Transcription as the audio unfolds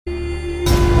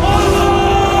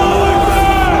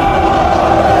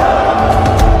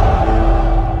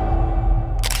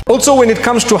Also when it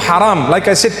comes to haram, like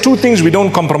I said, two things we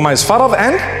don't compromise, farad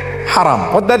and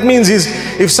haram. What that means is,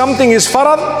 if something is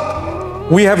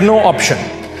farad, we have no option.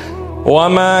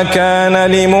 وَمَا كَانَ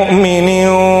لِمُؤْمِنٍ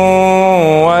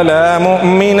وَلَا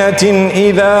مُؤْمِنَةٍ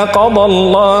إِذَا قَضَى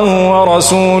اللَّهُ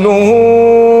وَرَسُولُهُ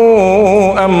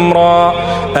أَمْرًا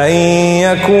أَن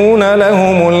يَكُونَ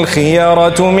لَهُمُ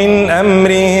الْخِيَرَةُ مِنْ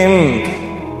أَمْرِهِمْ.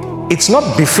 It's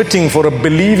not befitting for a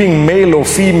believing male or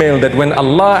female that when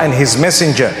Allah and His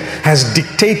Messenger has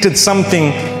dictated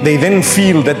something, they then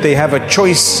feel that they have a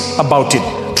choice about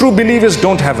it. True believers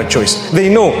don't have a choice. They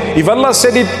know, if Allah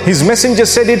said it, His Messenger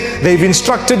said it, they've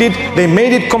instructed it, they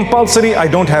made it compulsory, I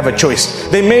don't have a choice.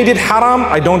 They made it haram,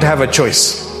 I don't have a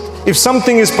choice. If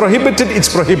something is prohibited, it's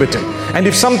prohibited. And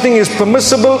if something is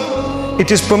permissible, it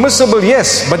is permissible,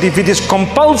 yes, but if it is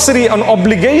compulsory, an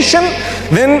obligation,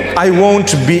 then I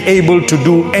won't be able to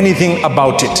do anything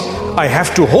about it. I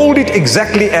have to hold it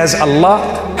exactly as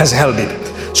Allah has held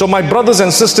it. So my brothers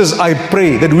and sisters, I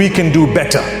pray that we can do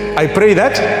better. I pray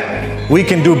that we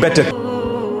can do better.